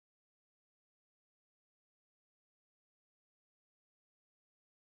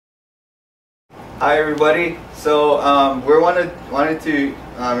Hi everybody. So we wanted to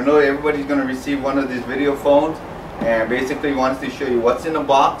know everybody's going to receive one of these video phones, and basically wanted to show you what's in the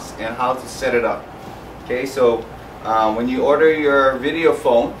box and how to set it up. Okay, so when you order your video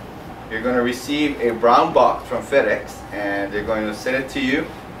phone, you're going to receive a brown box from FedEx, and they're going to send it to you,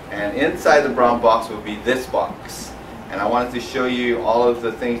 and inside the brown box will be this box. And I wanted to show you all of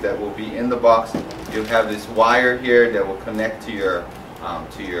the things that will be in the box. You'll have this wire here that will connect to your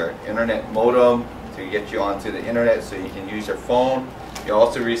internet modem to get you onto the internet so you can use your phone. You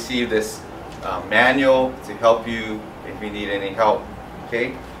also receive this manual to help you if you need any help.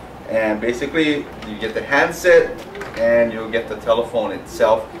 Okay, and basically you get the handset and you'll get the telephone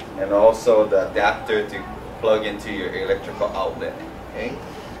itself, and also the adapter to plug into your electrical outlet. Okay,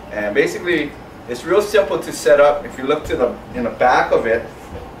 and basically it's real simple to set up. If you look to in the back of it,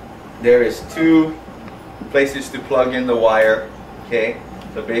 there is two places to plug in the wire. Okay,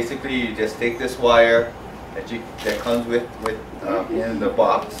 so basically you just take this wire that comes with in the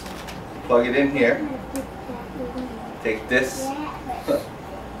box, plug it in here, take this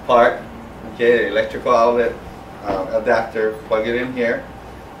part, okay, the electrical outlet adapter, plug it in here,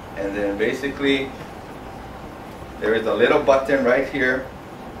 and then basically there is a little button right here,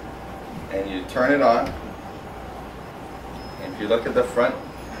 and you turn it on, and if you look at the front,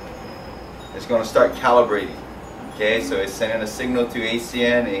 it's going to start calibrating. Okay, so it's sending a signal to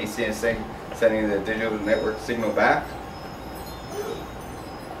ACN, and ACN is sending the digital network signal back.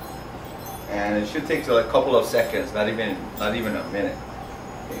 And it should take a couple of seconds, not even a minute.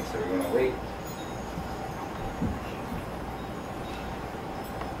 Okay, so we're going to wait.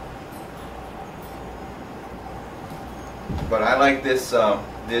 But I like this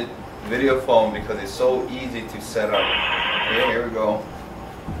video phone because it's so easy to set up. Okay, here we go.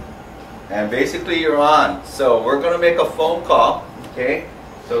 And basically you're on. So we're going to make a phone call. Okay,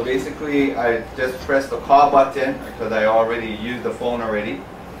 so basically I just press the call button because I already used the phone already.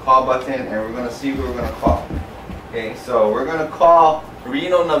 Call button, and we're going to see who we're going to call. Okay, so we're going to call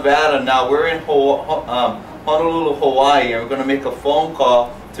Reno, Nevada. Now we're in Honolulu, Hawaii, and we're going to make a phone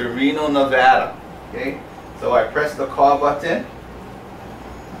call to Reno, Nevada. Okay, so I press the call button.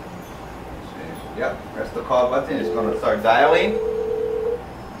 Yep, press the call button. It's going to start dialing.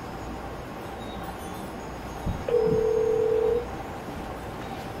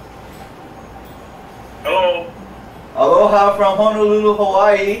 Hello. Aloha from Honolulu,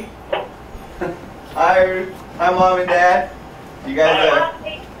 Hawaii. Hi, Mom and Dad. You guys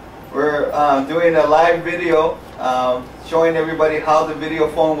we're doing a live video showing everybody how the video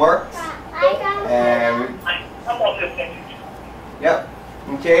phone works. And yep.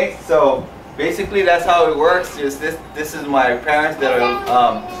 Okay, so basically that's how it works. Is this is my parents that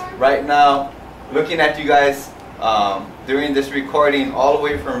are right now looking at you guys during this recording all the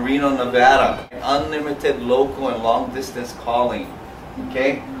way from Reno, Nevada. Unlimited local and long distance calling.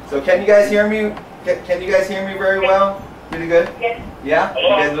 Okay, so can you guys hear me? Can you guys hear me very well? Pretty good? Yes. Yeah? You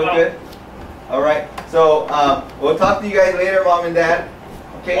guys look good? Alright, so we'll talk to you guys later, Mom and Dad.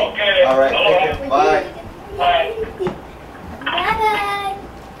 Okay? Okay. Alright, take care. Bye. Bye. Bye.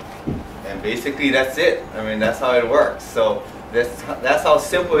 And basically that's it. I mean, that's how it works. So that's how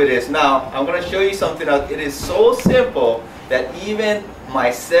simple it is. Now, I'm going to show you something else. It is so simple that even my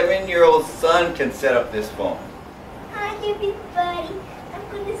 7-year-old son can set up this phone. Hi everybody, I'm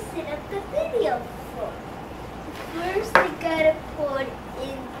going to set up the video phone. First I gotta put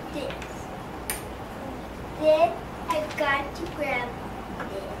in this. Then I got to grab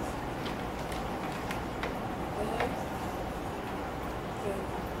this.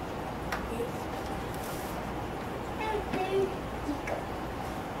 And there you go.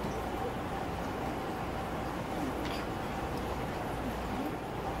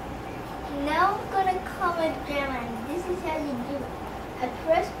 Now I'm gonna call my grandma, and this is how you do it. I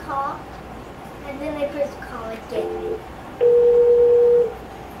press call, and then I press call again.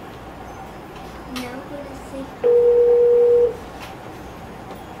 Now I'm gonna say.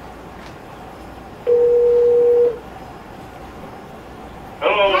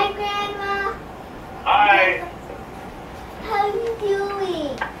 Hello. Hi, Grandma. Hi. How you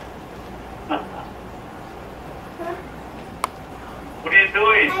doing? What are you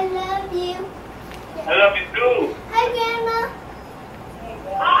doing? I love you. I love you too. Hi, Grandma.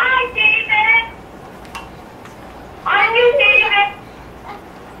 Hi, David. Hi, you, David.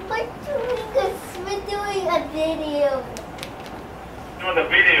 We're doing a video. Doing the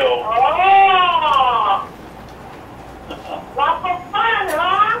video. Oh. Lots of fun,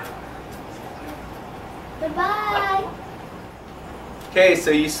 huh? Bye-bye. Okay,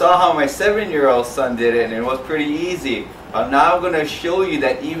 so you saw how my 7-year-old son did it, and it was pretty easy. Now I'm going to show you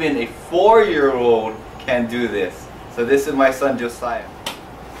that even a 4-year-old can do this. So this is my son Josiah.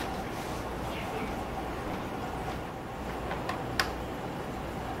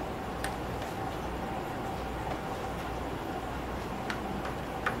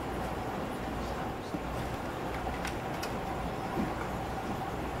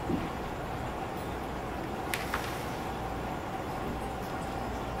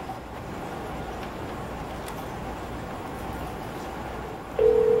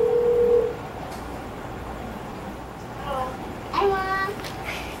 Hi, Mom.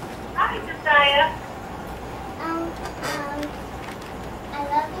 Hi, Josiah. I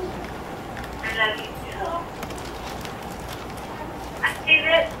love you. I love you too. I see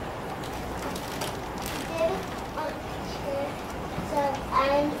it. So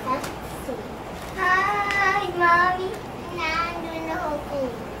I'm happy. Hi, Mommy. Now I'm doing the whole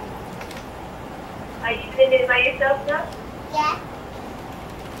thing. Are you doing it by yourself now? Yeah.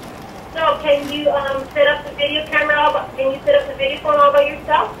 So can you set up the video camera all by, can you set up the video phone all by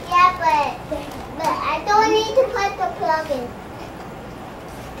yourself? Yeah, but I don't need to put the plug in.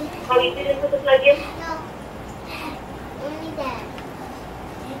 Oh, you didn't put the plug in? No. Only that.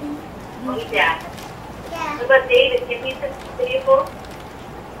 Only that. Yeah. What about David? Can he set the video phone?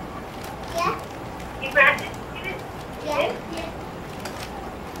 Yeah. You practice? David? Yeah.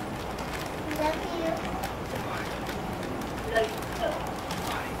 Love you. Like,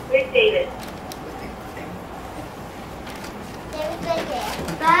 where's David?